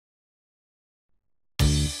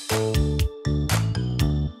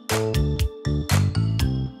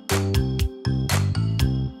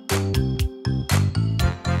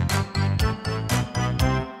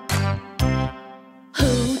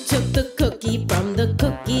cookie from the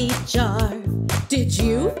cookie jar? Did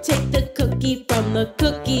you take the cookie from the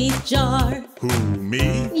cookie jar? Who,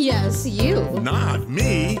 me? Yes, you. Not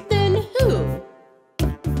me. Then who?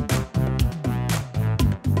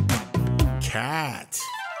 Cat.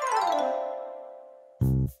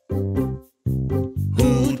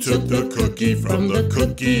 Who took the cookie from the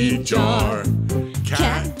cookie jar?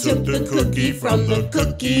 Cat took the cookie from the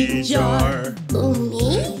cookie jar. Who,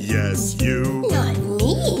 me? Yes, you. Not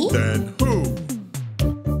me. Then who?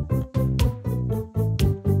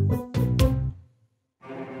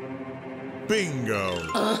 Bingo.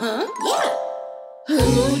 Yeah.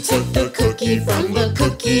 Who took the cookie from the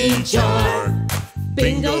cookie jar?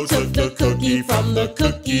 Bingo took the cookie from the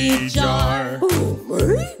cookie jar. Who,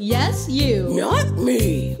 me? Yes, you. Not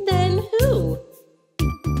me. Then who?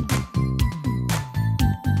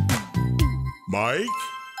 Mike?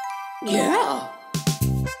 Yeah.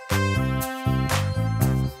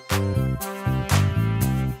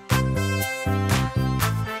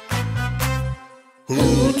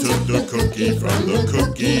 Who took the cookie from the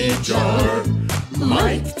cookie jar?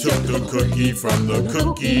 Mike took the cookie from the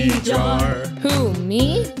cookie jar. Who,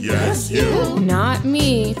 me? Yes, you. Not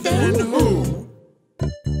me. Then who?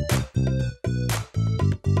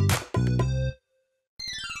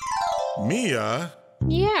 Mia?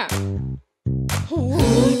 Yeah.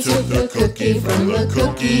 Who took the cookie from the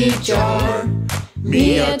cookie jar?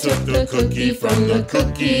 Mia took the cookie from the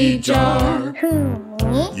cookie jar. Who,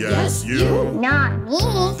 me? Yes, you. Not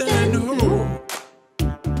me. Then who?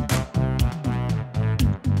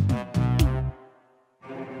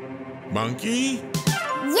 Monkey?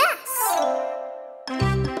 Yes.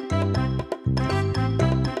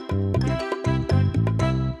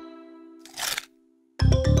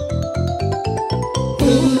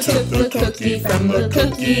 Who took the cookie from the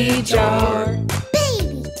cookie jar?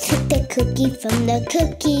 Baby took the cookie from the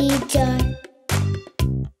cookie jar.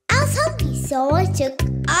 I was hungry, so I took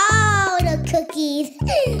all the cookies.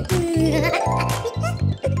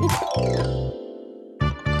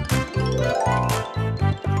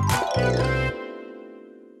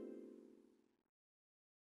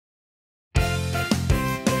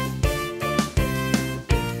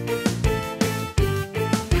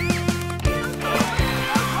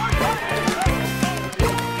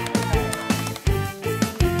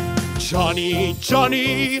 Johnny,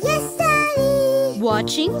 Johnny! Yes, Daddy.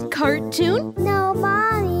 Watching cartoon? No,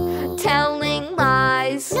 Mommy. Telling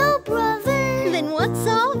lies. No, brother. Then what's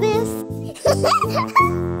all this?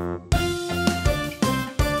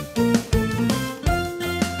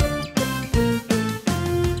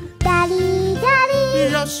 Daddy, Daddy.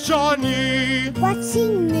 Yes, Johnny!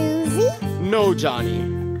 Watching Newsy? No, Johnny.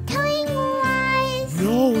 Telling lies?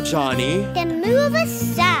 No, Johnny. Then move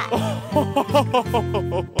aside.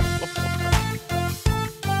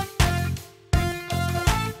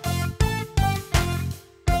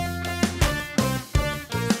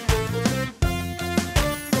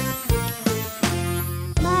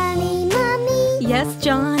 Mommy, Mommy. Yes,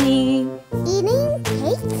 Johnny. Eating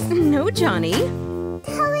cakes? No, Johnny.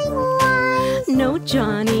 Telling lies? No,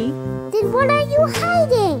 Johnny. Then what are you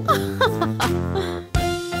hiding?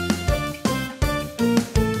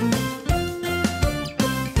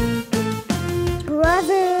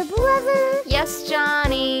 Brother, brother. Yes,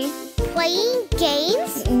 Johnny. Playing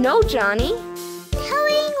games? No, Johnny.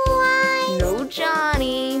 Telling lies? No,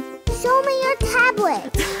 Johnny. Show me your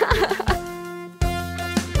tablet.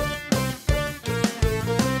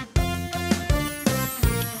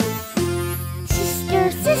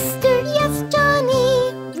 Sister, sister. Yes,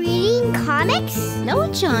 Johnny. Reading comics?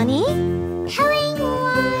 No, Johnny. Telling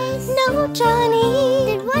lies? No, Johnny.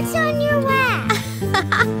 Then what's on your lap?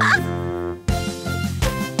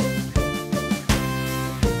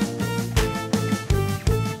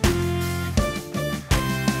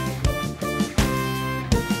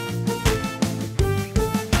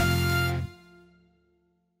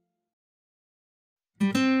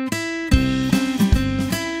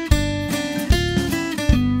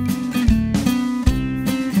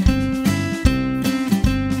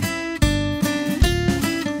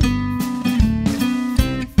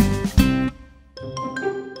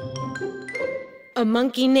 A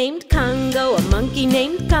monkey named Congo, a monkey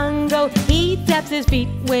named Congo. He taps his feet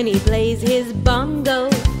when he plays his bongo.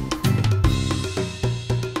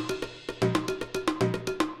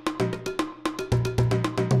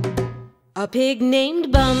 A pig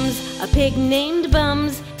named Bums, a pig named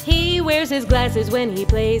Bums. He wears his glasses when he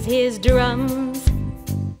plays his drums.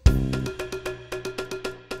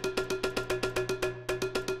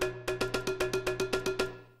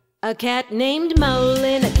 A cat named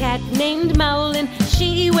Mowlin, a cat named Mowlin.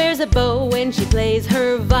 She wears a bow when she plays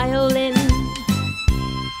her violin.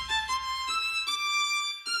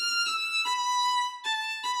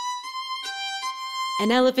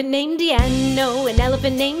 An elephant named Diano, an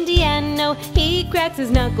elephant named Diano. He cracks his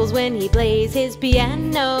knuckles when he plays his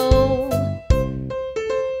piano.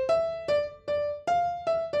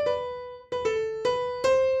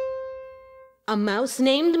 A mouse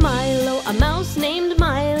named Milo, a mouse named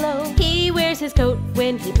Milo. He wears his coat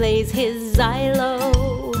when he plays his xylo.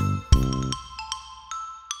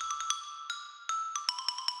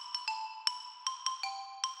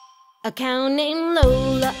 A cow named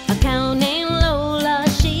Lola, a cow named Lola.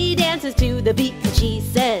 She dances to the beat and she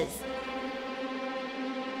says,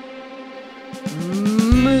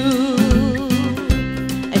 moo.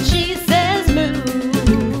 And she says moo.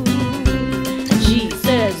 And she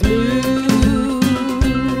says moo.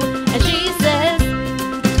 And she says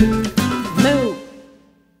moo.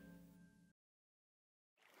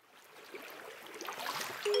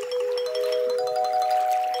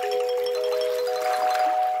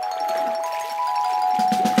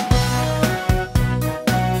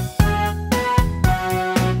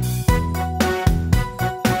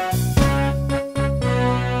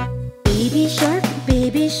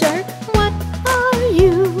 Baby shark, what are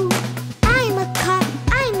you? I'm a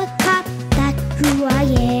cop, that's who I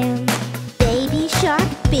am. Baby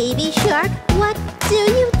shark, what do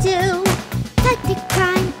you do? Fight the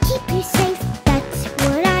crime, keep you safe, that's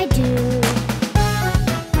what I do.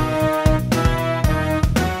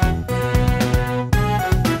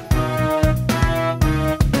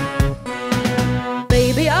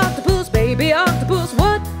 Baby octopus,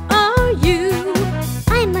 what are you?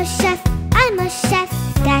 I'm a chef,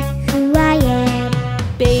 that's who I am.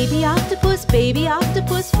 Baby octopus,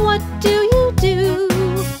 what do you do?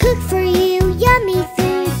 Cook for you, yummy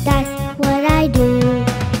food, that's what I do.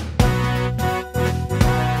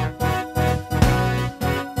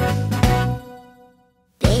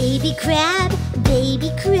 Baby crab,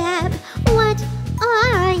 what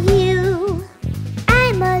are you?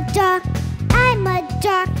 I'm a duck,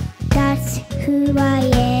 that's who I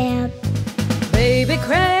am. Baby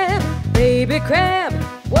crab,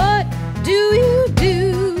 what do you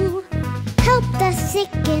do? Help the sick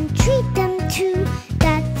and treat them too,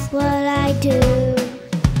 that's what I do.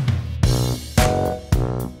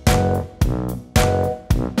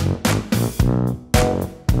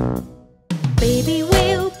 Baby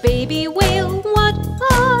whale, what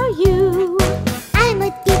are you? I'm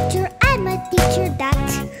a teacher,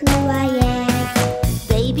 that's who I am.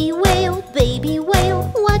 Baby whale,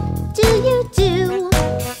 what do you do?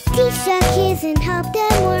 Teach the kids and help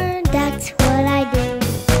them learn, that's what I do.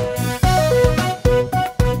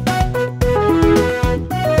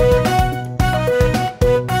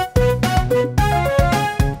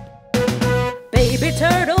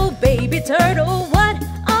 Baby turtle, what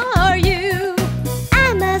are you?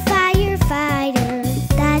 I'm a firefighter,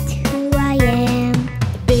 that's who I am.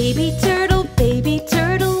 Baby turtle,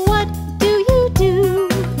 what do you do?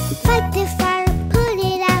 Fight the fire, put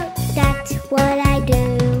it out, that's what I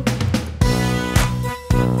do.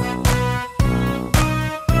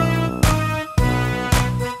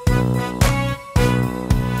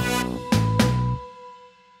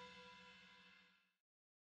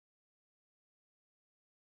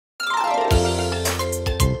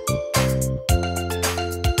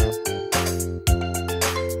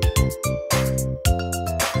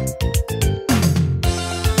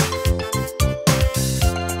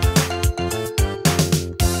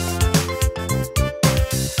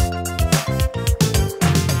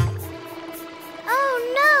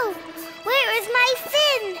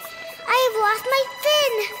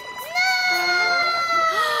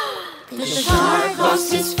 The shark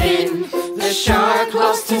lost his fin, the shark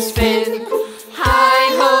lost his fin.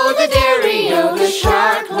 Hi-ho the dairy-o, the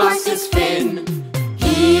shark lost his fin.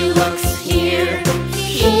 He looks here,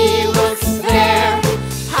 he looks there.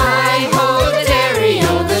 Hi-ho the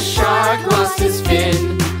dairy-o, the shark lost his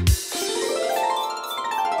fin.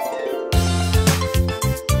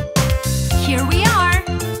 Here we are.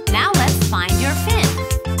 Now let's find your fin.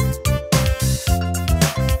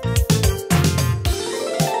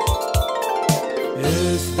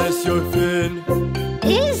 Is this your fin?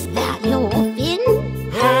 Is that your fin?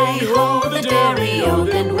 Hi-ho the dairy-o,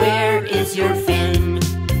 then where is your fin?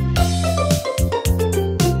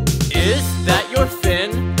 Is that your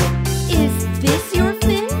fin? Is this your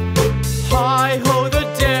fin? Hi-ho the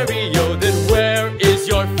dairy-o, then where is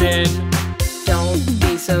your fin? Don't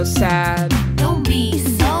be so sad. Don't be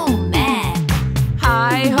so mad.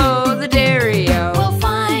 Hi-ho the dairy-o. We'll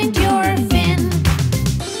find your fin.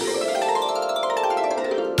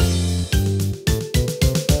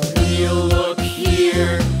 We'll look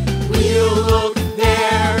here, we'll look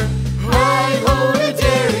there. Hi-ho the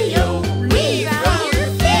dairy-o, we found your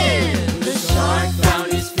fin. The shark found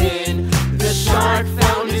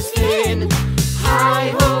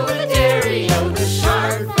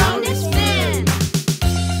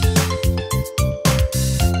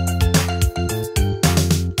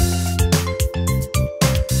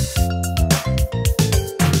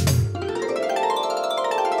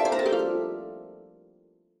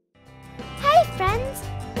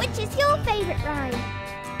favorite rhyme?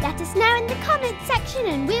 Let us know in the comments section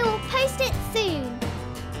and we will post it soon.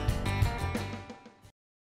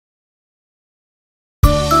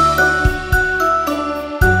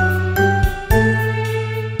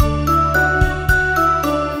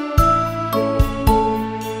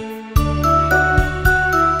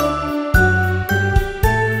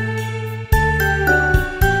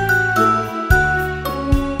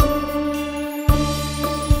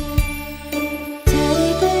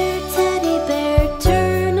 Teddy bear,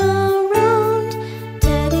 turn around.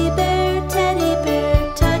 Teddy bear,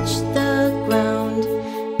 touch the ground.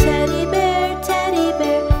 Teddy bear,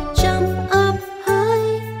 jump up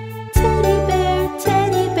high. Teddy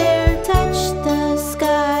bear, touch the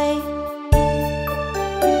sky.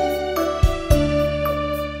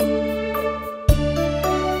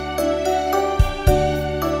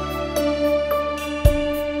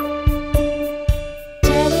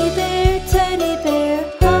 Teddy bear,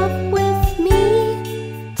 hop with me.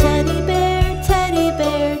 Teddy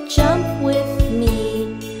bear, jump with me.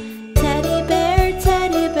 Teddy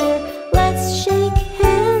bear, let's shake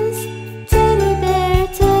hands. Teddy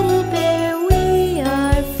bear, we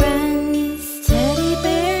are friends. Teddy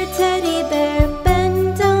bear,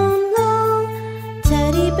 bend down low.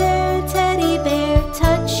 Teddy bear,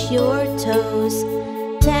 touch your toes.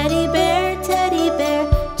 Teddy bear,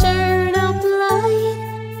 turn out the light.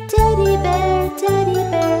 Teddy bear,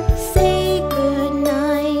 say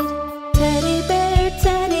goodnight. Teddy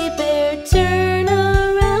bear, turn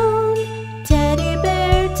around. Teddy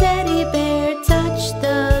bear, touch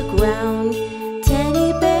the ground.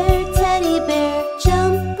 Teddy bear,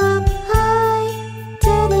 jump up high.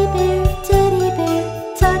 Teddy bear,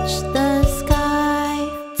 touch the sky.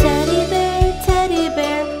 Teddy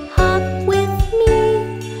bear, hop with me.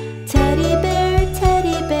 Teddy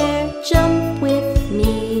bear, jump with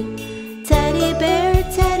me. Teddy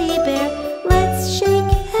bear, let's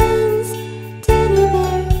shake hands. Teddy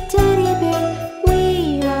bear,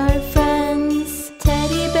 we are friends.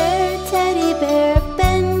 Teddy bear,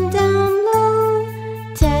 bend down low.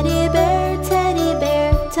 Teddy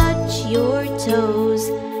bear, touch your toes.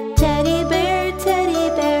 Teddy bear,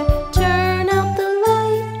 turn out the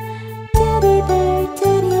light. Teddy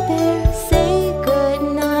bear, say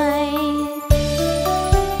goodnight.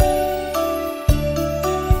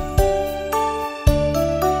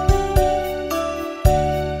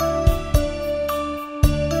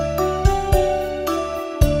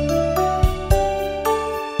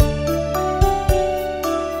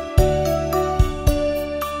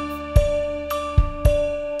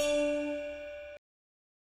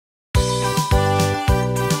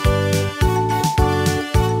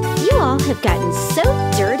 You all have gotten so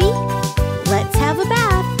dirty. Let's have a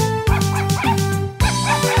bath.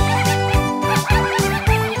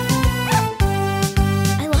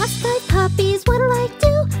 I lost 5 puppies, what'll I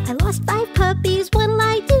do? I lost 5 puppies, what'll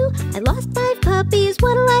I do? I lost 5 puppies,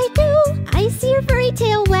 what'll I do? I see your furry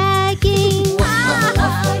tail wagging.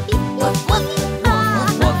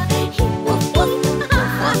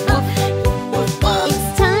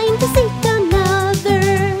 It's time to seek another.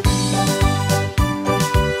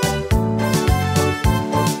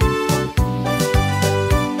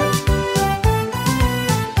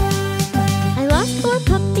 I lost 4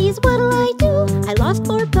 puppies, what'll I do? I lost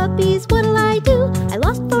 4 puppies, what'll I do? I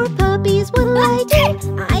lost 4 puppies, what'll I do?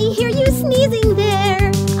 I hear you sneezing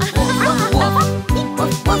there.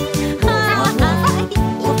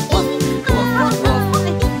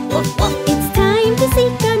 It's time to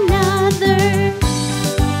seek another.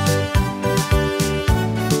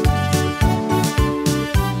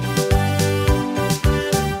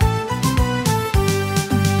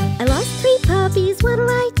 I lost 3 puppies, what'll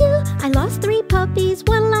I do? I lost 3 puppies,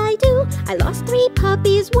 what'll I do? I lost 3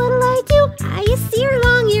 puppies, what'll I do? I see your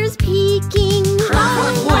long ears peeking.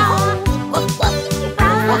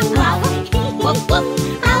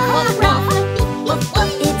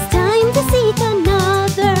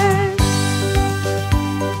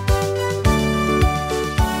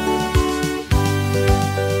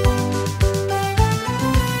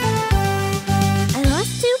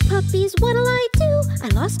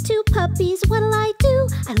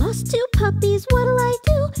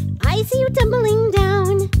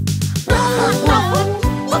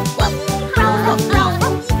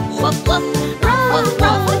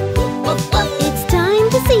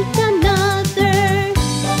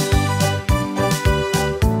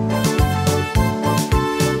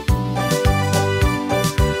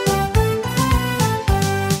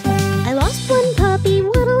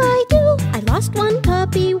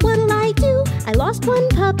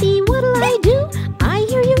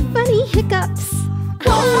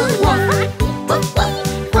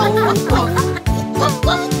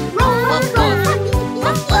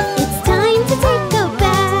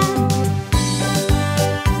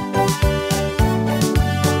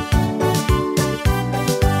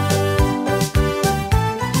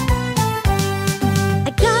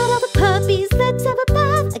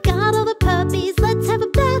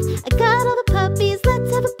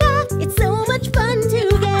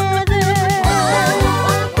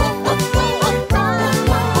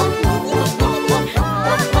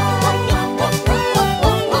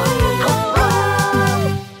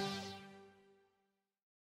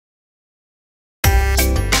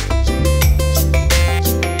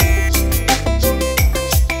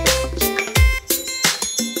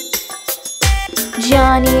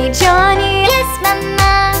 Johnny, Johnny. Yes,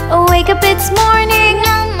 Mama. Wake up, it's morning.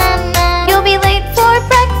 No, Mama. You'll be late for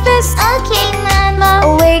breakfast. Okay,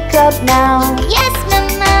 Mama. Wake up now. Yes,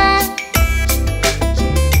 Mama.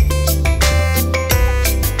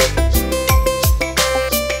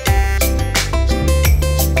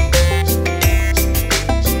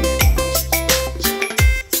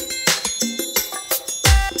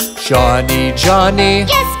 Johnny, Johnny,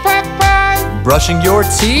 Yes, Papa. brushing your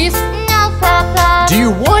teeth? No, Papa. Do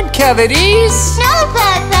you want cavities? No,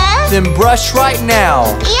 Papa. Then brush right now.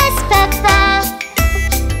 Yes, Papa.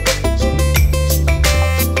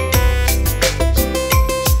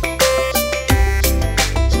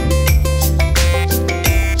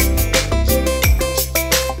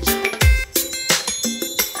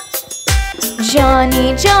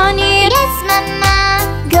 Johnny, Johnny. Yes,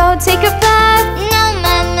 Mama. Go take a bath. No,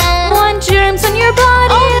 Mama. Want germs on your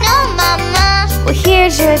body. Oh, no, Mama. Well,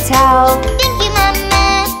 here's your towel. Thank you,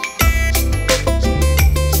 Mama.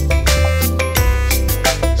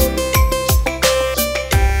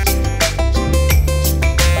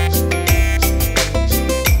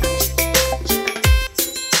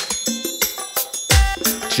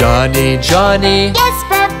 Johnny, Johnny, Yes,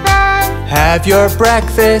 Papa. have your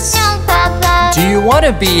breakfast. No, Papa. Do you want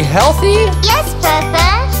to be healthy? Yes,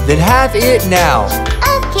 Papa. Then have it now.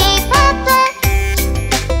 Okay, Papa.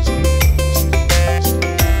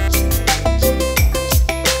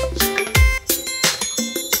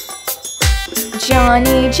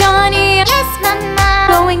 Johnny, Johnny. Yes, Mama.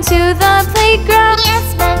 Going to the playground. Yes,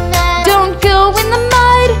 Mama. Don't go in the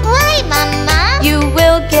mud. Why, Mama? You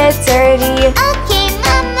will get dirty. Okay,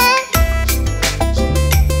 Mama.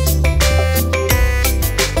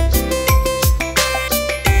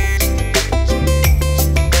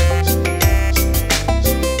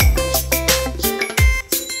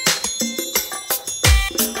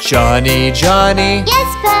 Johnny, Johnny,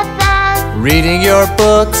 Yes, Papa. reading your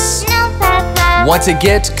books. No, Papa. Want to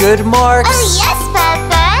get good marks? Oh, yes,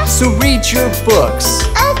 Papa. So read your books.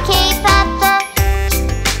 Okay, Papa.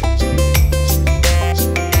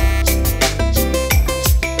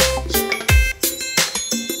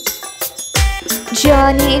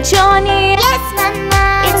 Johnny, Johnny. Yes,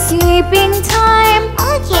 Mama. It's sleeping time.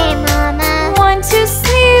 Okay, Mama. Want to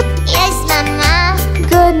sleep? Yes, Mama.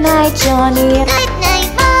 Good night, Johnny. Good night,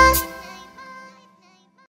 Mom.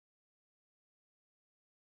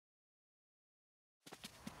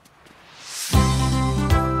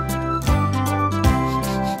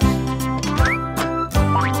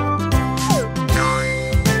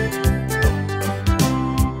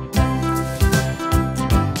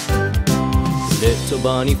 Little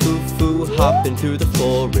bunny foo-foo hopping through the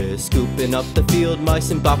forest, scooping up the field mice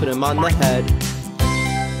and bopping them on the head.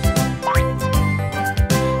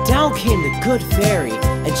 Down came the good fairy,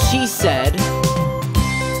 and she said,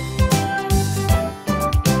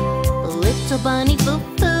 Little bunny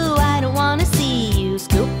foo-foo, I don't wanna see you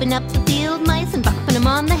scooping up the field mice and bopping them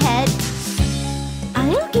on the head.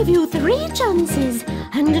 I'll give you 3 chances,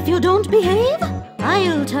 and if you don't behave,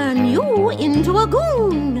 I'll turn you into a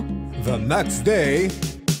goon. The next day,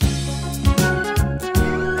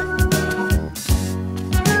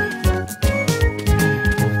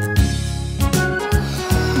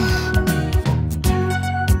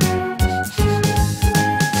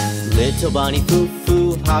 Little bunny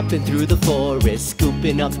foo-foo hopping through the forest,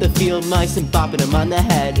 scooping up the field mice and bopping them on the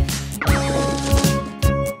head.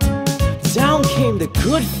 Down came the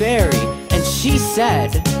good fairy, and she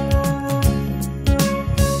said,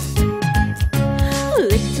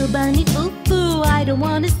 Little bunny foo-foo, I don't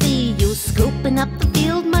wanna see you scooping up the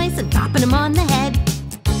field mice and bopping them on the head.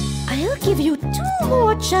 I'll give you 2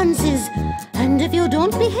 more chances, and if you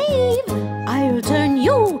don't behave, I'll turn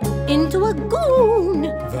you into a goon.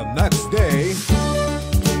 the next day,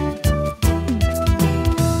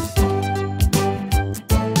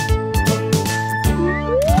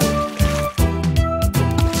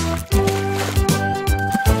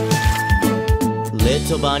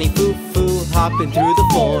 Little bunny foo-foo hopping through the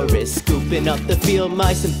forest, scooping up the field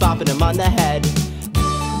mice and bopping them on the head.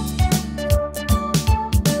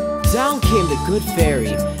 Down came the good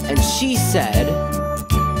fairy, and she said,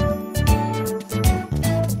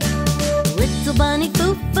 Little bunny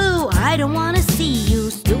foo-foo, I don't wanna see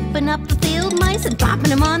you scooping up the field mice and bopping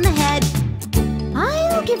them on the head.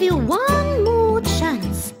 I'll give you 1 more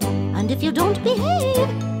chance, and if you don't behave,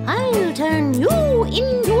 I'll turn you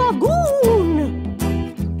into a goon.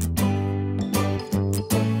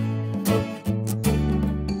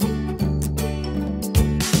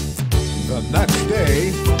 the next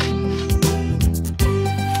day,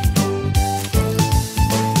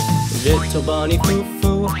 Little bunny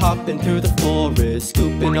foo-foo hopping through the forest,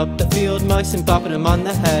 scooping up the field mice and bopping them on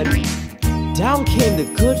the head. Down came the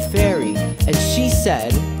good fairy, and she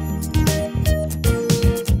said,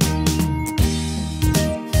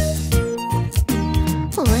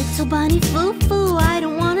 Little bunny foo-foo, I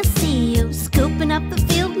don't wanna see you scooping up the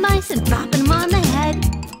field mice and dropping them on the head.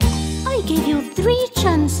 I gave you 3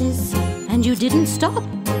 chances, and you didn't stop.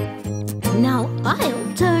 Now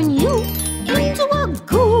I'll turn you into a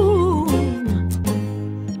goon.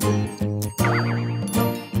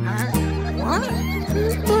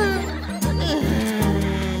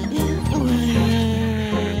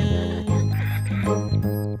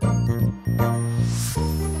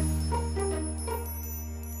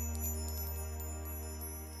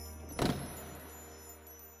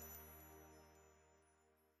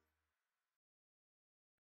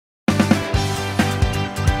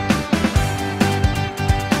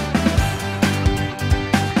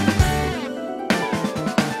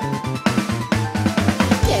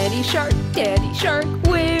 Daddy Shark,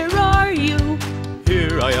 where are you?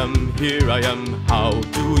 Here I am, how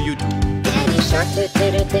do you do? Daddy Shark,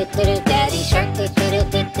 do-do-do-do-do-do. Daddy Shark,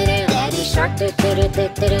 do-do-do-do-do-do. Daddy Shark,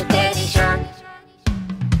 do-do-do-do-do-do. Daddy Shark.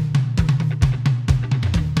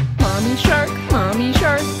 Mommy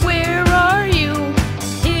Shark, where are you?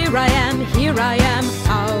 Here I am,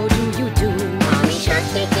 how do you do? Mommy Shark,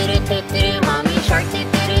 do-do-do-do-do-do. Mommy Shark,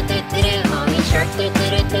 do-do-do-do-do-do. Mommy Shark,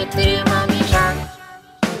 do-do-do-do-do-do. Mommy Shark.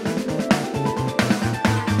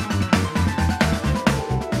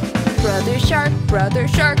 Brother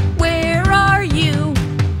Shark, where are you?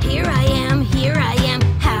 Here I am,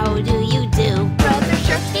 how do you do? Brother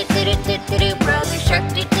Shark, do-do-do-do-do-do. Brother Shark,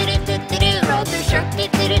 do-do-do-do-do-do. Brother Shark,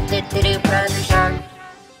 do-do-do-do-do-do. Brother Shark.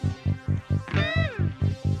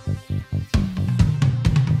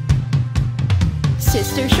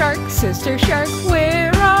 Sister Shark,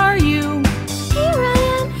 where are you? Here I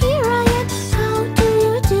am, how do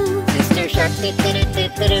you do? Sister Shark,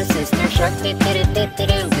 do-do-do-do-do-do. Sister Shark,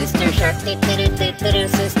 do-do-do-do-do-do. Sister Shark, do-do-do-do-do-do.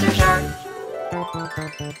 Sister Shark.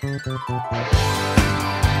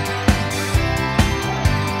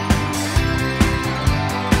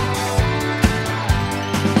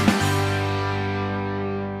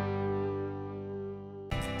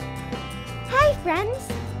 Hi friends!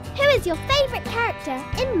 Who is your favourite character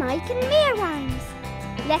in Mike and Mia rhymes?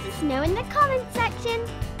 Let us know in the comments section.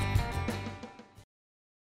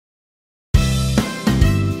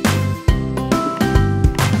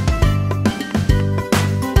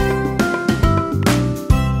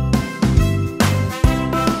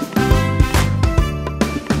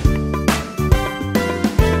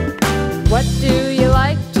 What do you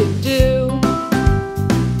like to do?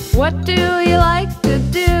 What do you like to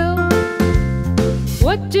do?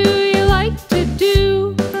 What do you like to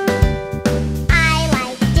do? I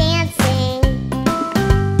like dancing,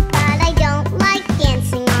 but I don't like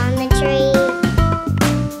dancing on the tree.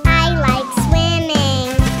 I like swimming,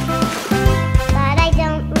 but I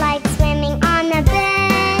don't like swimming on the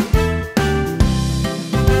bed.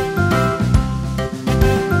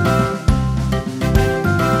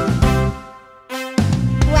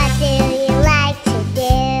 What do you like to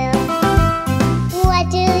do? What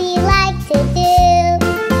do you like to do?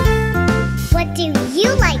 What do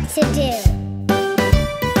you like to do?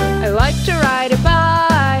 I like to ride a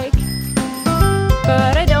bike,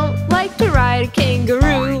 but I don't like to ride a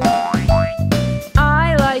kangaroo.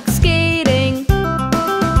 I like skating,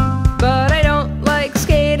 but I don't like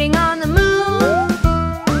skating on the moon.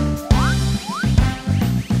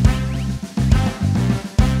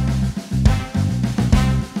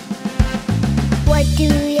 What do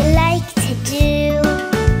you like to do?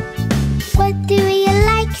 What do you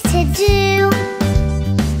like to do?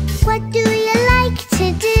 What do you like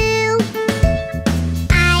to do?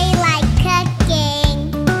 I like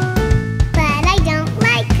cooking, but I don't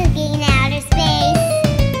like cooking in outer space.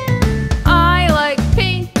 I like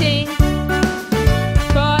painting,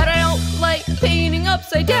 but I don't like painting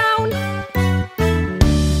upside down.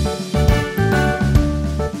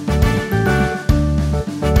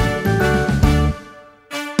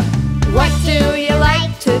 What do you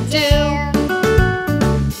like to do?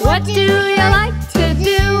 What do you like to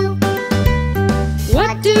do?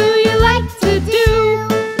 What do you like to do?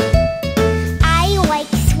 I like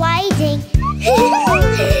sliding,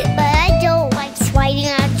 but I don't like sliding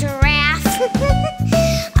on a giraffe.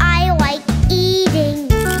 I like eating,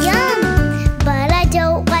 yum, but I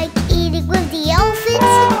don't like eating with the elephants.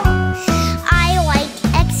 I like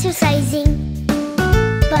exercising,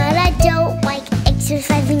 but I don't like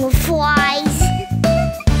exercising with flies.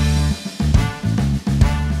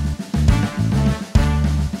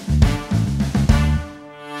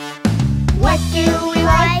 What do we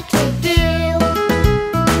like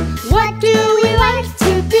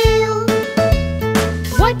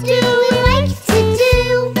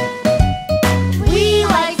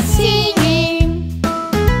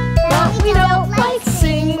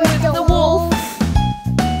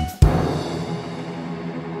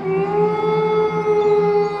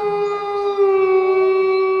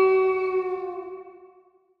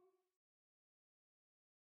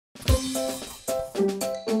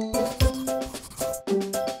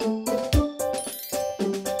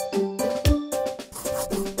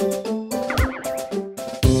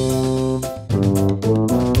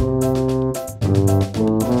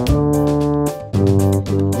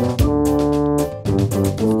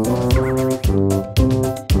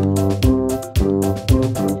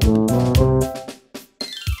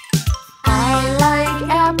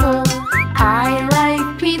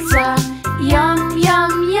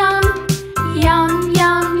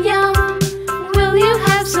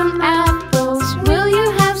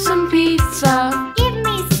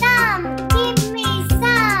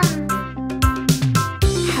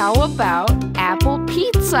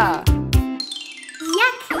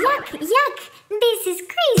is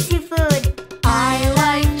crazy food. I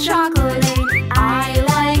like chocolate. I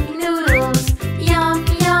like noodles. Yum,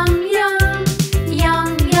 yum, yum. Yum,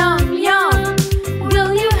 yum, yum.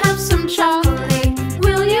 Will you have some chocolate?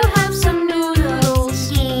 Will you have some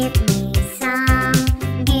noodles? Give me some,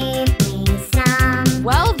 give me some.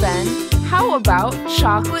 Well then, how about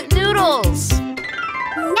chocolate noodles?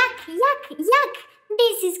 Yuck, yuck, yuck.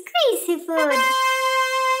 This is crazy food.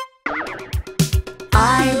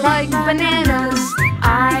 I like bananas.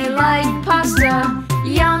 I like pasta.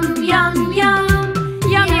 Yum, yum, yum.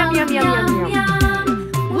 Yum, yum, yum, yum, yum,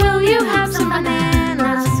 yum. Will you have some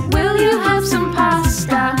bananas? Will you have some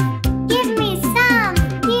pasta? Give me some,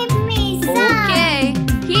 give me some. Okay,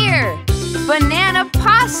 here, banana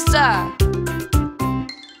pasta.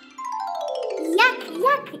 Yuck,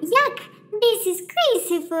 yuck, yuck. This is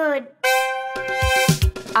crazy food.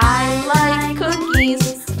 I like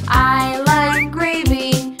cookies. I like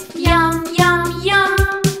gravy. Yum, yum, yum.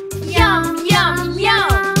 Yum, yum,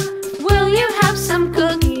 yum. Will you have some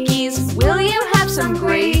cookies? Will you have some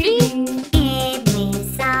gravy? Give me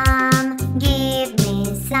some, give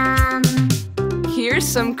me some. Here's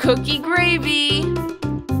some cookie gravy.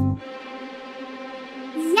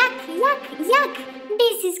 Yuck, yuck, yuck.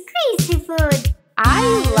 This is crazy food. I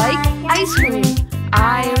like ice cream.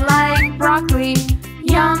 I like broccoli.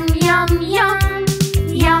 Yum, yum, yum.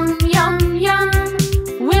 Yum, yum, yum.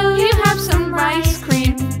 Will you have some ice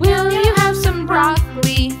cream? Will you have some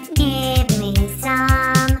broccoli? Give me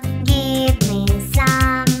some, give me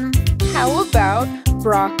some. How about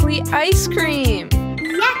broccoli ice cream?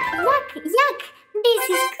 Yuck, yuck, yuck. This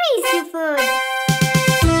is crazy food.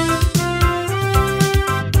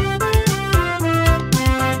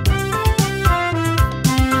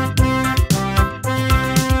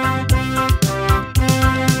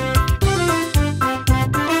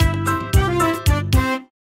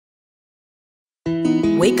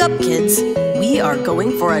 Wake up, kids. We are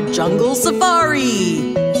going for a jungle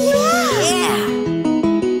safari. Yeah!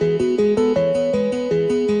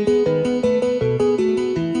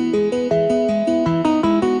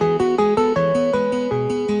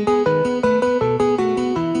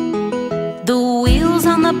 The wheels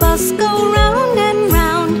on the bus go round and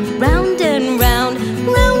round, round and round,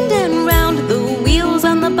 round and round. The wheels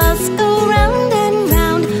on the bus go round and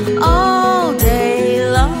round all day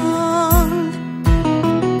long.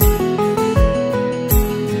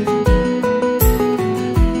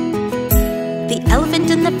 The elephant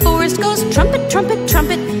in the forest goes trumpet, trumpet,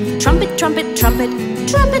 trumpet, trumpet, trumpet, trumpet,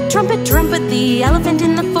 trumpet, trumpet, trumpet. The elephant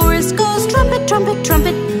in the forest goes trumpet, trumpet,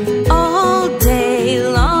 trumpet all day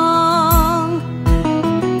long.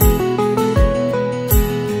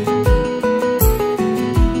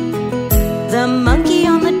 The monkey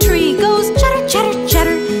on the tree goes chatter, chatter,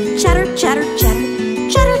 chatter, chatter, chatter, chatter,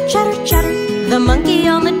 chatter, chatter, chatter. The monkey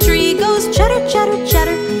on the tree goes chatter, chatter,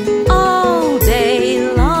 chatter all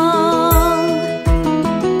day long.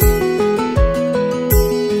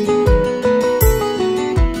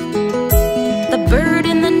 The bird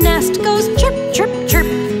in the nest goes chirp, chirp, chirp,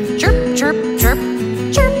 chirp, chirp, chirp,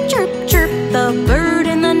 chirp, chirp, chirp. The bird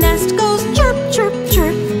in the nest goes chirp, chirp,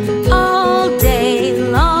 chirp all day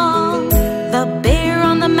long. The bear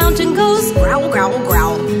on the mountain goes growl, growl,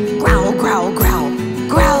 growl, growl, growl, growl,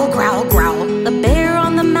 growl, growl, growl. The bear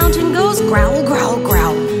on the mountain goes growl, growl,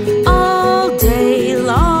 growl all day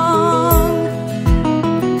long.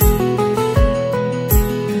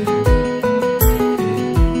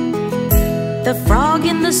 The frog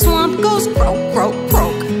in the swamp goes croak, croak,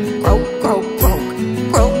 croak, croak, croak, croak,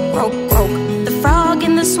 croak, croak, croak. The frog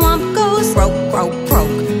in the swamp goes croak, croak, croak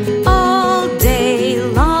all day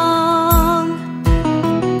long.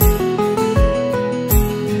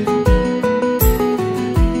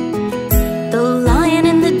 The lion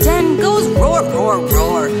in the den goes roar, roar,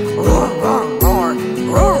 roar, roar, roar, roar,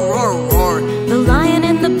 roar, roar, roar. The lion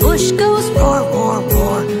in the bush goes roar, roar,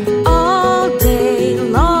 roar all day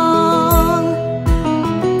long.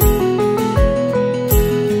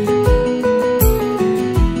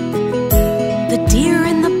 The deer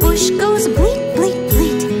in the bush goes bleat, bleat,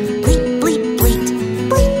 bleat, bleat, bleat, bleat,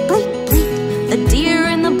 bleat, bleat, bleat. The deer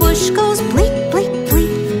in the bush goes bleat, bleat,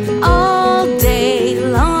 bleat all day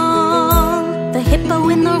long. The hippo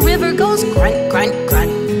in the river goes grunt, grunt,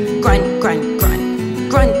 grunt, grunt, grunt, grunt,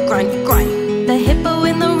 grunt, grunt, grunt. The hippo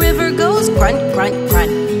in the river goes grunt, grunt,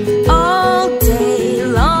 grunt all day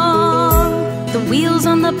long. The wheels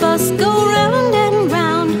on the bus go round and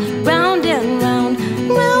round, round and round,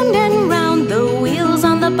 round and round. The wheels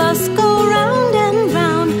on the bus go round and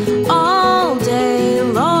round all day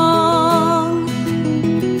long.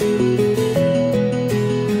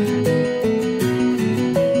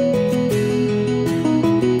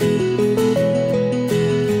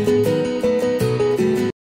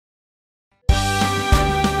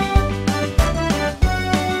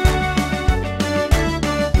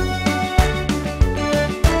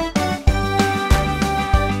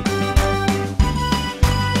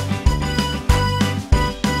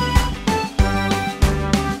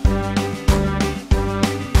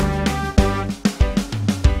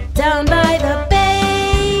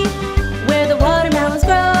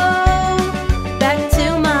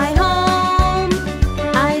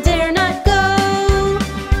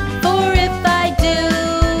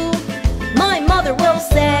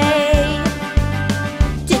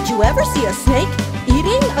 ever see a snake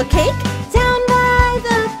eating a cake? Down by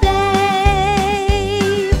the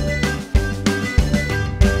bay.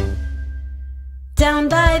 Down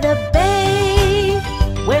by the bay,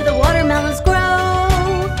 where the watermelons grow.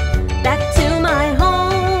 Back to my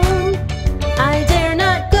home I dare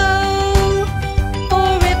not go,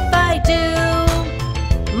 for if I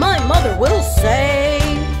do, my mother will say,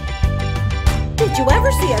 did you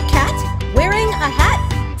ever see a cat wearing a hat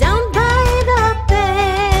down by the bay?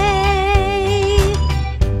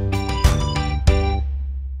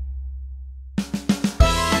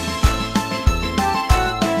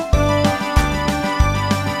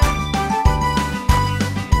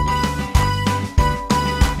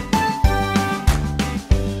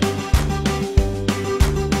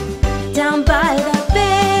 Down by the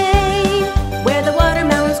bay, where the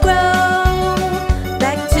watermelons grow.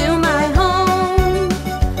 Back to my home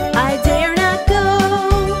I dare not go,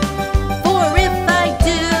 for if I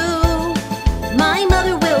do, my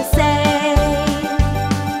mother will say,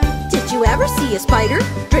 did you ever see a spider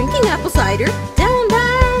drinking apple cider down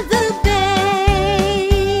by the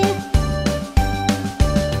bay?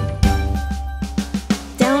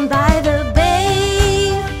 Down by the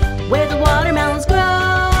bay, where the watermelons grow.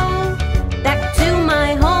 Back to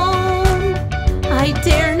my home I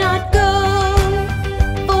dare not go,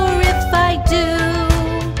 for if I do,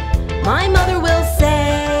 my mother will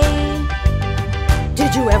say,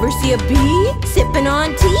 did you ever see a bee sipping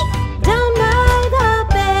on tea down by the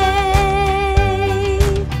bay?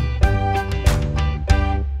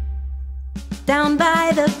 Down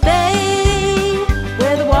by the bay,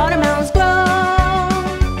 where the watermelons grow.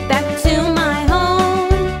 Back to my home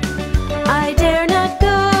I dare not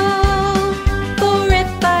go, for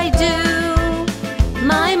if I do,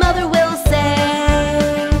 my mother will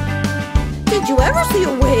say, did you ever see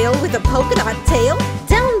a whale with a polka dot tail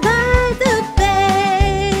down by the bay?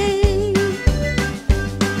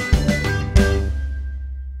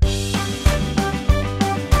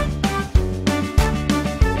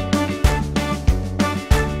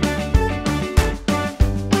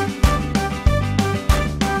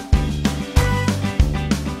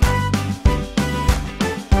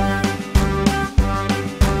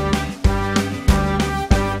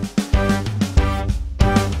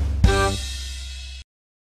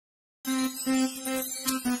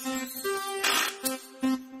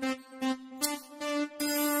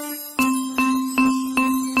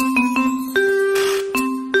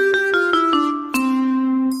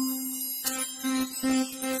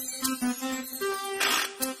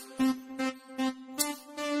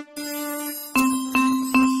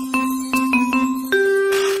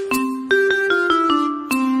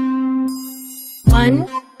 1,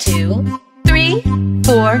 2, 3,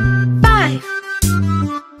 4, 5.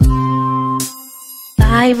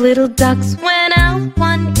 5 little ducks went out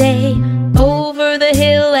one day, over the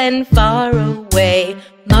hill and far away.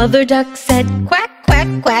 Mother duck said quack, quack,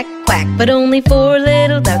 quack, quack, but only 4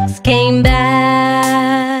 little ducks came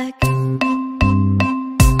back. 1,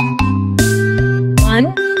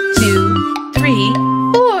 2, 3,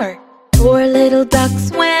 4. 4 little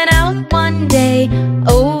ducks went out one day,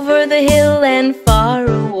 over the hill and far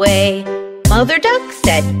away. Mother duck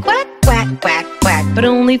said quack, quack, quack, quack, but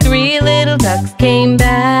only 3 little ducks came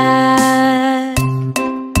back. 1,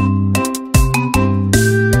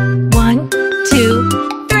 2,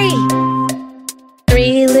 3.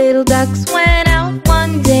 3 little ducks went out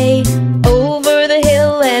one day, over the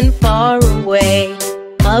hill and far away.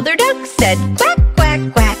 Mother duck said quack,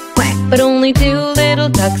 quack, quack, quack, but only 2 little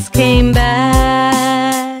ducks came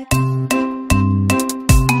back.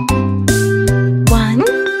 1,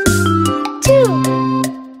 2.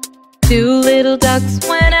 2 little ducks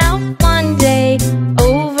went out one day,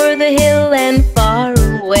 over the hill and far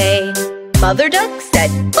away. Mother duck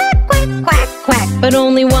said quack, quack, quack, quack, but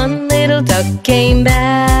only 1 little duck came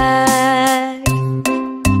back.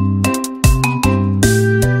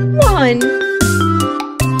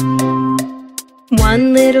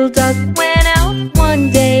 1 little duck went out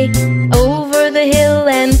one day, over the hill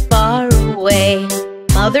and far away.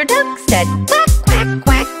 Mother duck said quack, quack,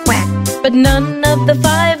 quack, quack, but none of the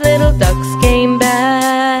 5 little ducks came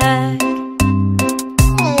back.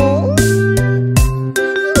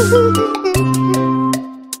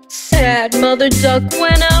 Sad mother duck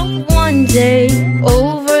went out one day,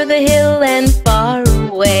 over the hill and far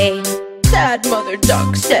away. Sad mother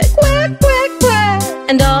duck said quack, quack, quack,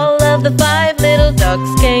 and all of the 5 little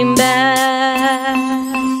ducks came back.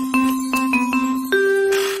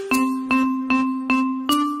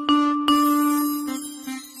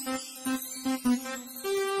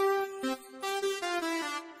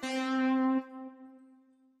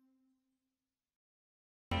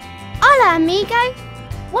 amigo.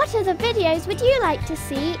 What other videos would you like to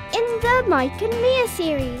see in the Mike and Mia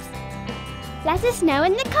series? Let us know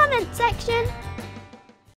in the comments section.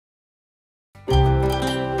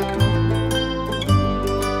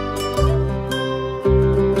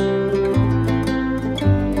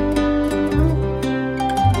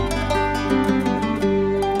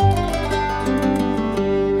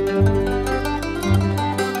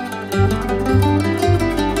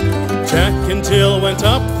 Jack and Jill went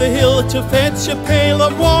up the hill to fetch a pail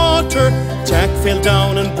of water. Jack fell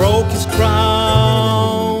down and broke his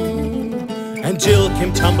crown, and Jill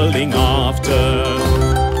came tumbling after.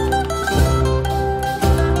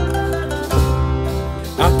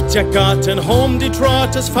 Up Jack got and home did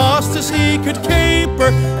trot as fast as he could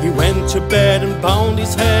caper. He went to bed and bound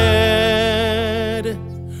his head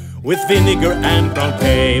with vinegar and brown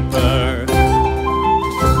paper.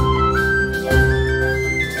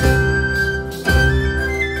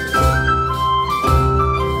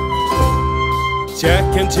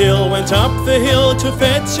 Jack and Jill went up the hill to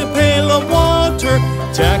fetch a pail of water.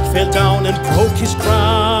 Jack fell down and broke his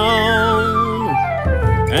crown,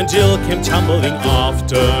 and Jill came tumbling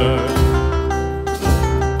after.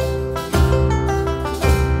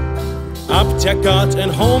 Up Jack got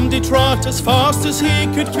and home did trot as fast as he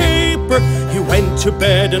could caper. He went to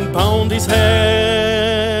bed and bound his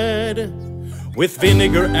head with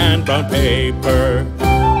vinegar and brown paper.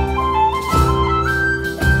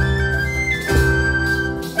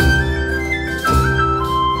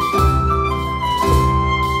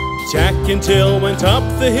 Jack and Jill went up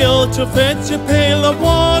the hill to fetch a pail of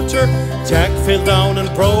water. Jack fell down and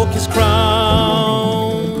broke his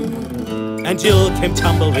crown, and Jill came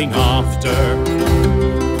tumbling after.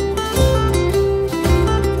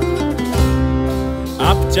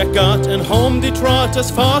 Up Jack got and home did trot as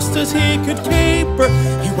fast as he could caper.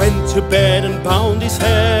 He went to bed and bound his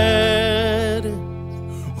head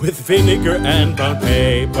with vinegar and brown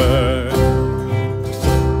paper.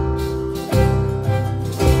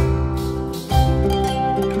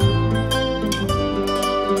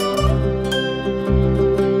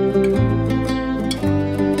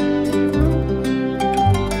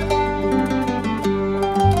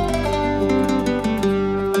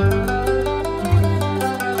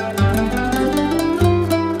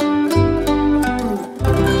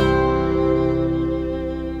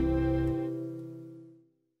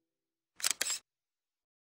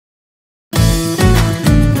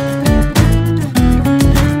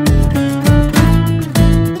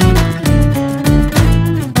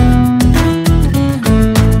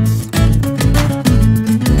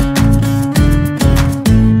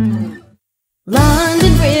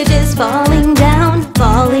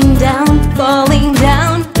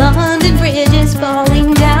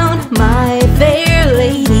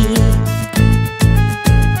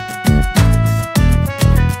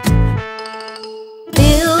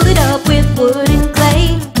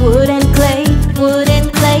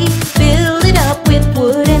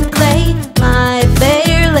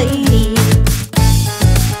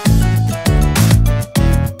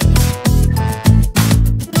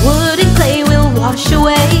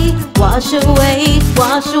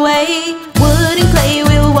 Wash away, wood and clay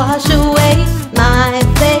will wash away, my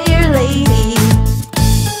fair lady.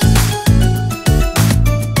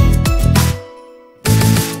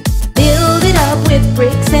 Build it up with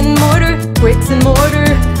bricks and mortar, bricks and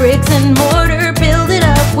mortar, bricks and mortar. Build it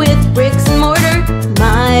up with bricks and mortar,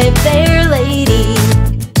 my fair lady.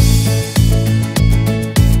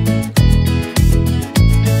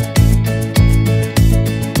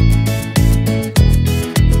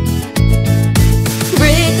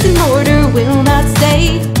 Will not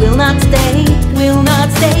stay, will not stay, will not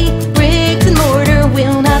stay. Bricks and mortar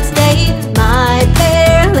will not stay, my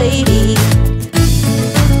fair lady.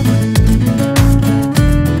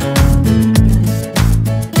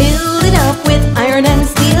 Build it up with iron and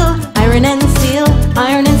steel, iron and steel,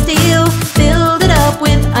 iron and steel. Build it up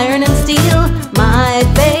with iron and steel, my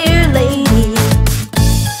fair lady.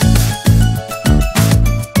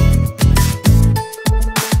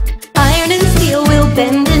 Iron and steel will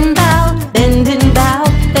bend and bow, bend and bow,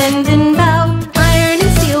 bend and bow. Iron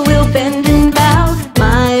and steel will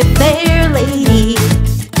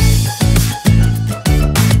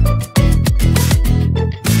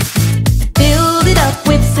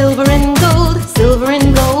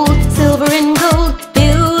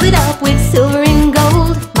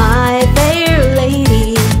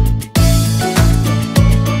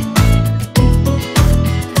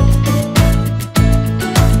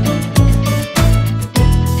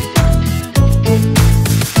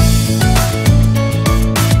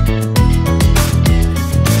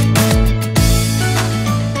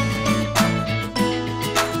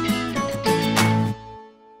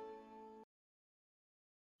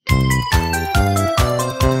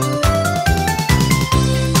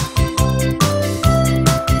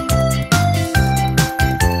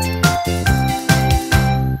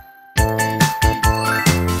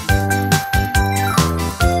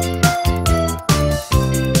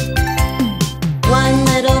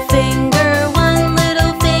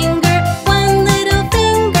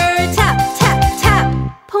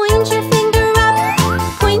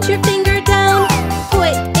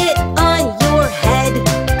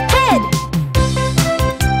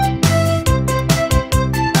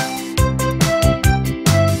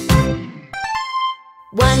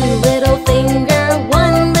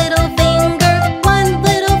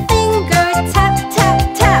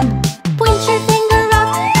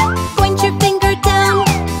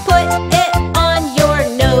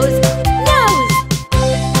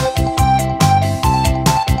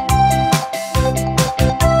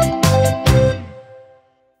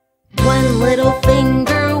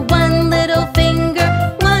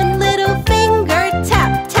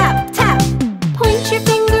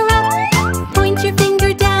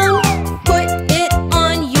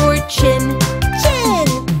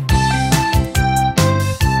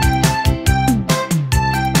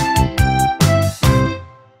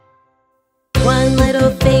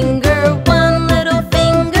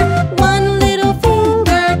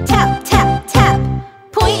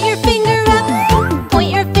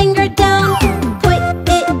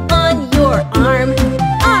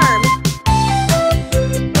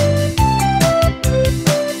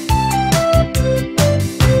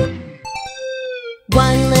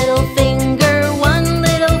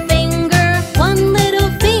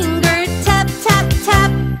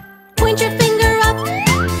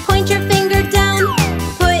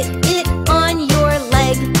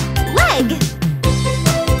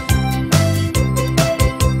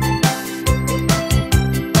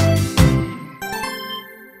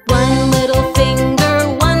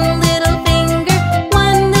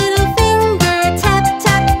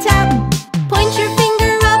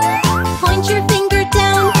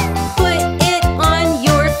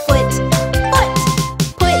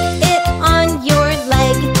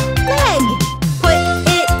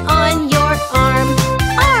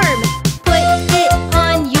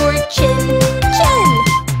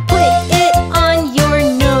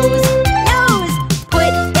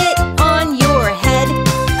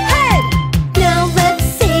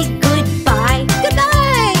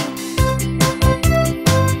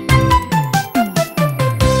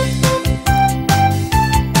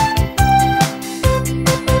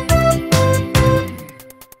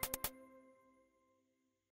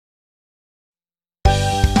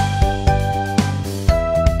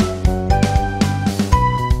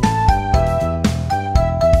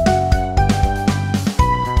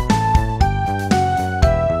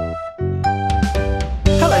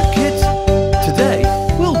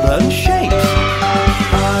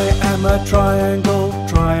a triangle,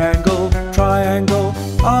 triangle, triangle.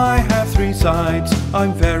 I have 3 sides,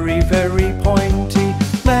 I'm very, very pointy.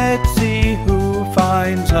 Let's see who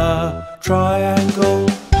finds a triangle.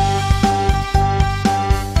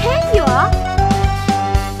 Here you are!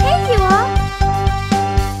 Here you are!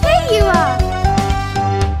 Here you are!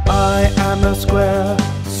 I am a square,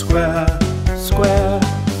 square, square.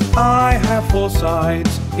 I have 4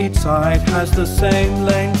 sides, each side has the same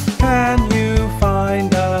length. Can you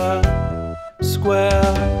find a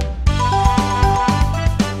square?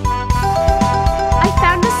 I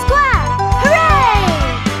found a square! Hooray!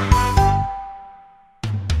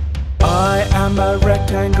 I am a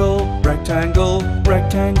rectangle, rectangle,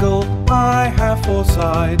 rectangle. I have 4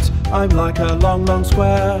 sides, I'm like a long, long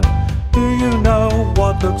square. Do you know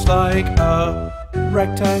what looks like a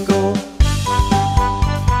rectangle?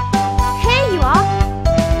 Here you are!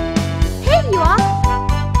 Here you are!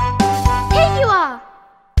 Here you are!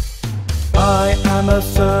 I am a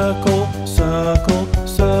circle, circle,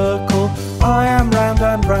 circle. I am round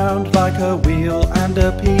and round like a wheel and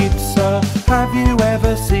a pizza. Have you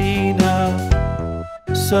ever seen a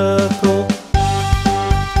circle?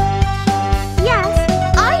 Yes,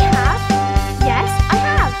 I have! Yes, I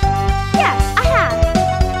have! Yes, I have!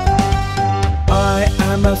 I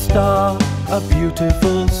am a star, a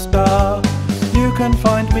beautiful star. You can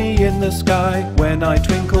find me in the sky when I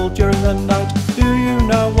twinkle during the night. Do you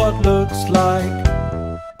know what looks like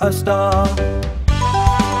a star?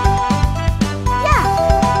 Yeah,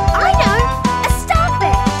 I know! A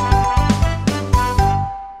starfish!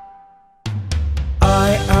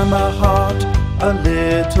 I am a heart, a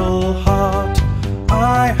little heart.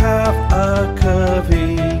 I have a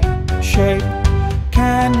curvy shape.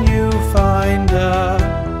 Can you find a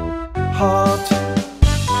heart?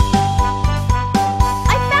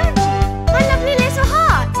 I found you! My lovely little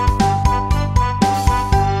heart!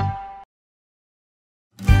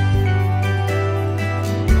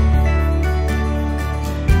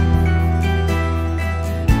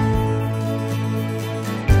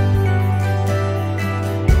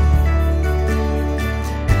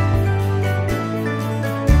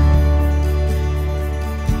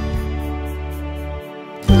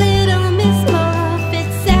 Little Miss Muffet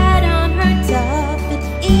sat on her tuffet,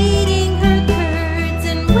 eating her curds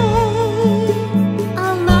and whey.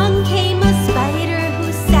 Along came a spider who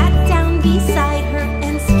sat down beside her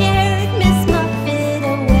and scared Miss Muffet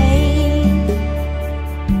away.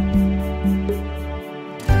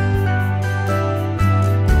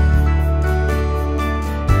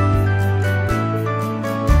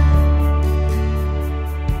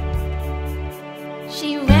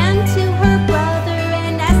 She ran to her brother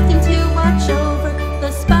and asked him to watch over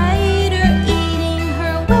the spider eating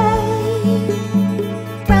her way.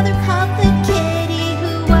 Brother called the kitty,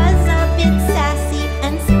 who was a bit sassy,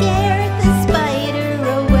 and scared the spider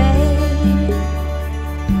away.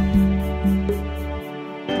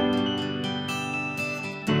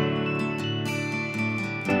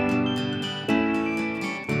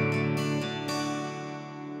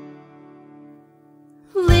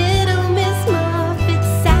 Little Miss Muffet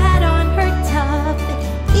sat on her tuffet,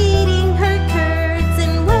 eating her curds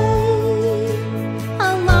and whey.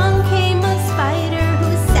 Along came a spider who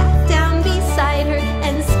sat down beside her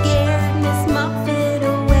and scared Miss Muffet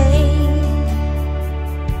away.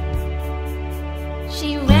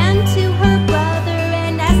 She ran to her brother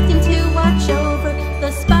and asked him to watch over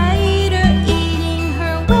the spider eating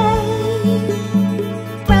her way.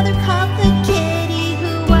 Brother called the kitty,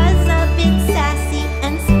 who was a bit sassy,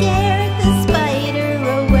 and scared the spider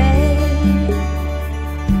away.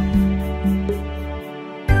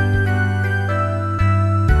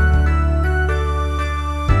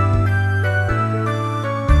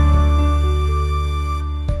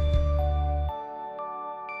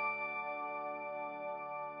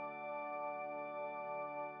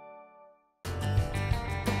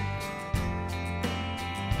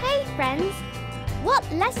 Hey friends! What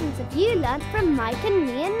lessons have you learnt from Mike and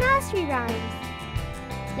me in nursery rhymes?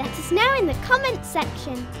 Let us know in the comments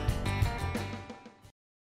section.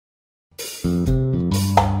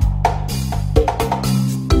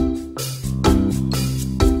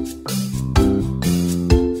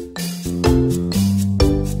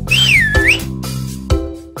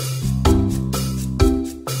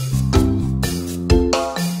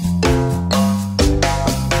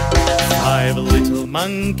 Five little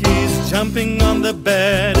monkeys jumping on the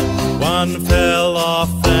bed. One fell off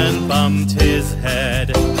and bumped his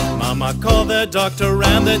head. Mama called the doctor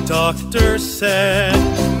and the doctor said,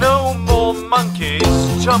 No more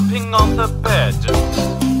monkeys jumping on the bed.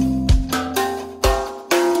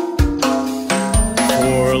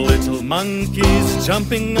 Four little monkeys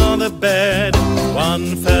jumping on the bed.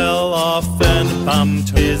 One fell off and bumped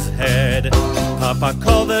his head. Papa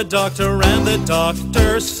called the doctor and the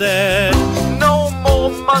doctor said, No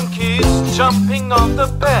more monkeys jumping on the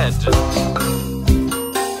bed.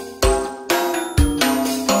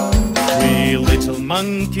 Three little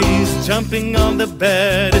monkeys jumping on the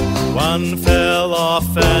bed. One fell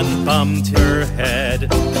off and bumped her head.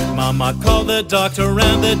 Mama called the doctor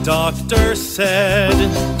and the doctor said,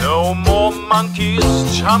 No more monkeys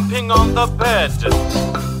jumping on the bed.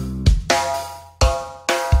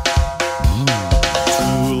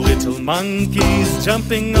 Two little monkeys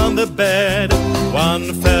jumping on the bed.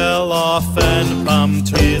 One fell off and bumped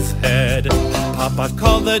his head. Papa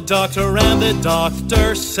called the doctor and the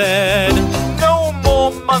doctor said, No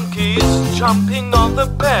more monkeys jumping on the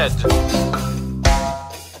bed.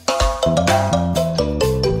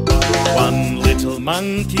 One little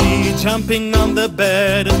monkey jumping on the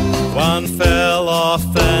bed. One fell off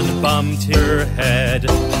and bumped her head.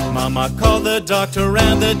 Mama called the doctor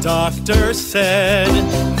and the doctor said,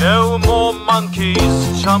 No more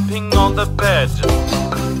monkeys jumping on the bed.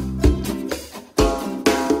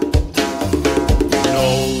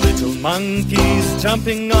 Monkeys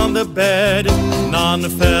jumping on the bed. None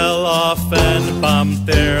fell off and bumped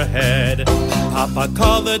their head. Papa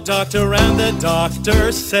called the doctor and the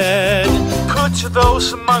doctor said, Put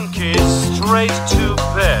those monkeys straight to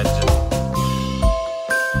bed.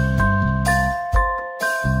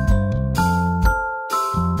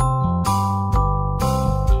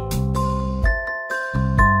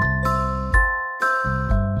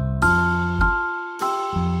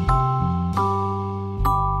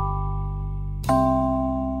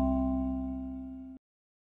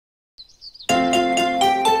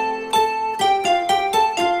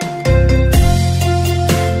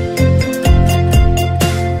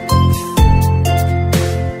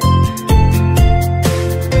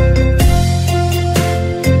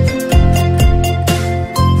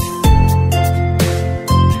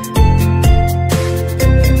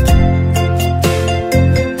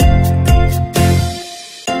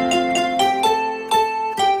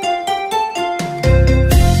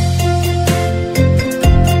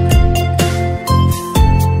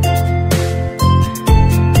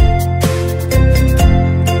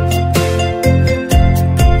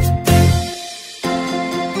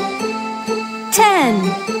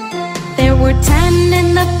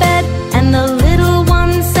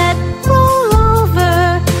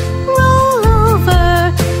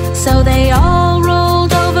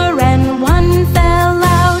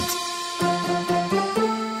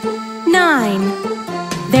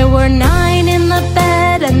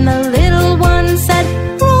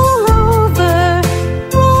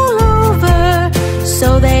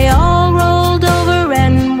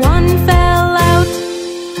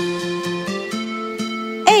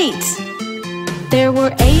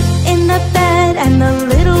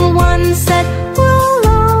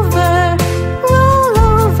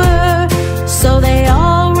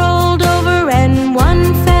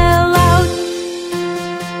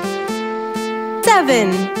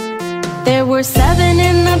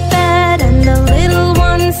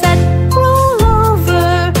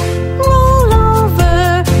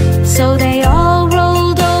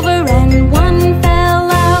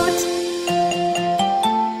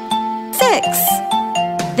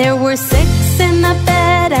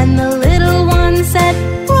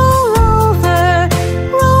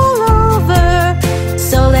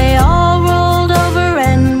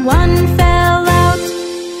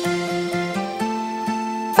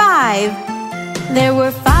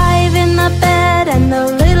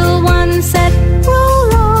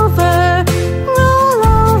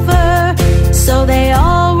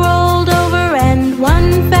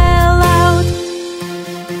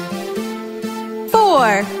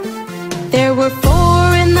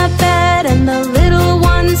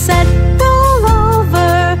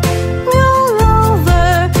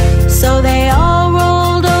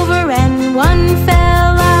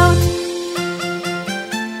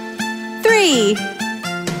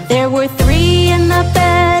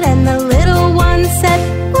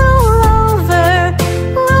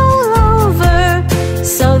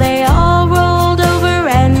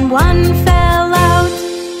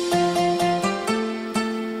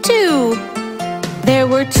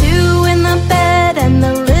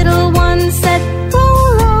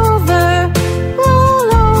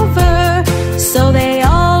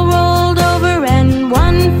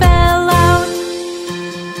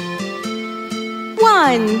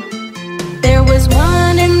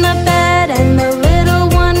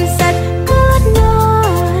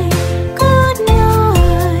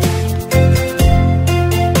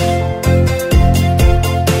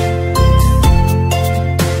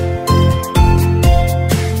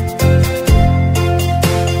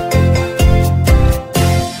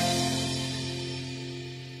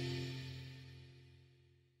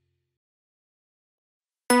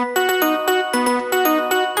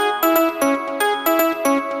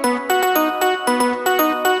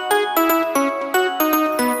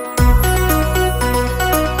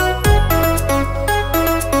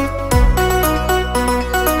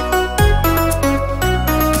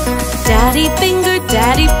 Daddy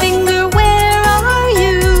finger, where are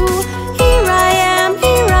you? Here I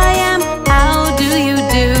am, how do you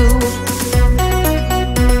do?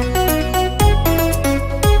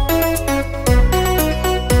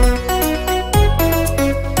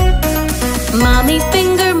 Mommy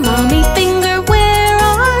finger, where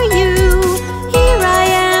are you? Here I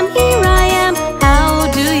am,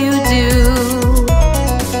 how do you do?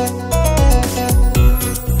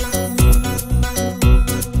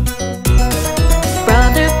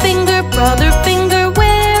 Brother finger,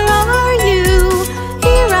 where are you?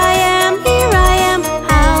 Here I am,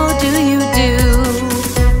 how do you do?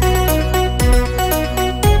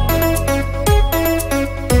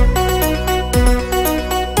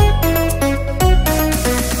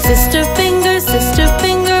 Sister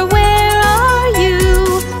finger, where are you?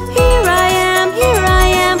 Here I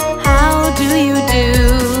am, how do you do?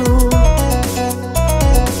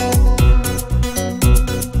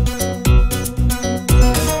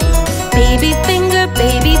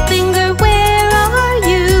 Baby finger, where are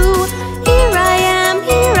you? Here I am,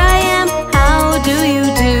 how do you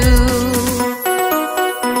do?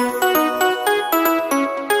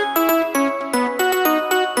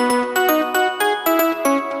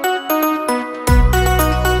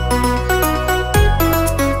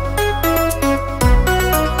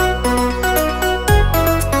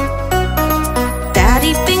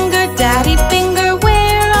 Daddy finger,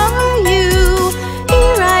 where are you?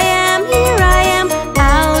 Here I am,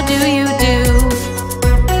 how do you do?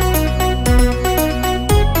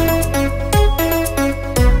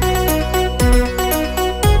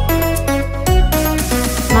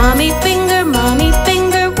 Mommy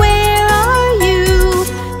finger, where are you?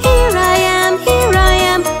 Here I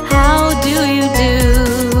am, how do you do?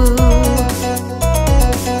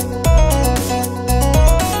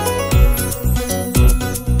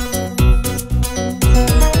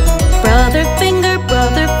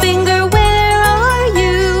 Brother finger, where are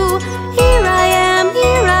you? Here I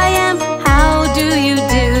am, how do you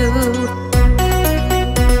do?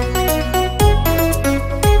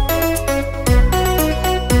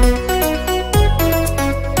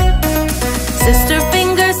 Sister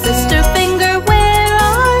finger, where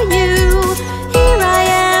are you? Here I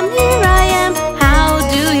am, how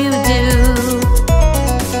do you do?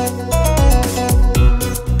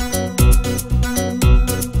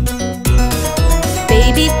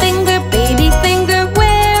 Baby finger,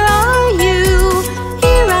 where are you?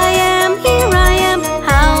 Here I am,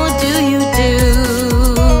 how do you do?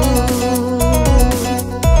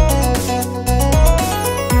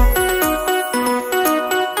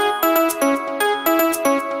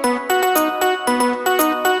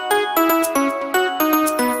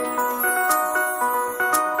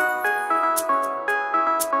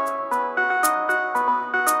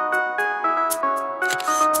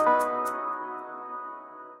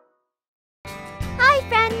 Hi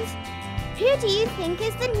friends! Who do you think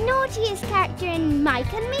is the naughtiest character in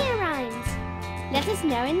Mike and Mia rhymes? Let us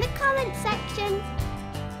know in the comments section.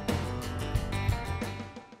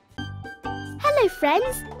 Hello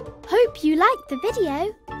friends! Hope you liked the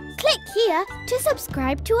video. Click here to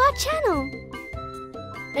subscribe to our channel.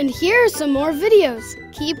 And here are some more videos.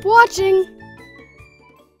 Keep watching!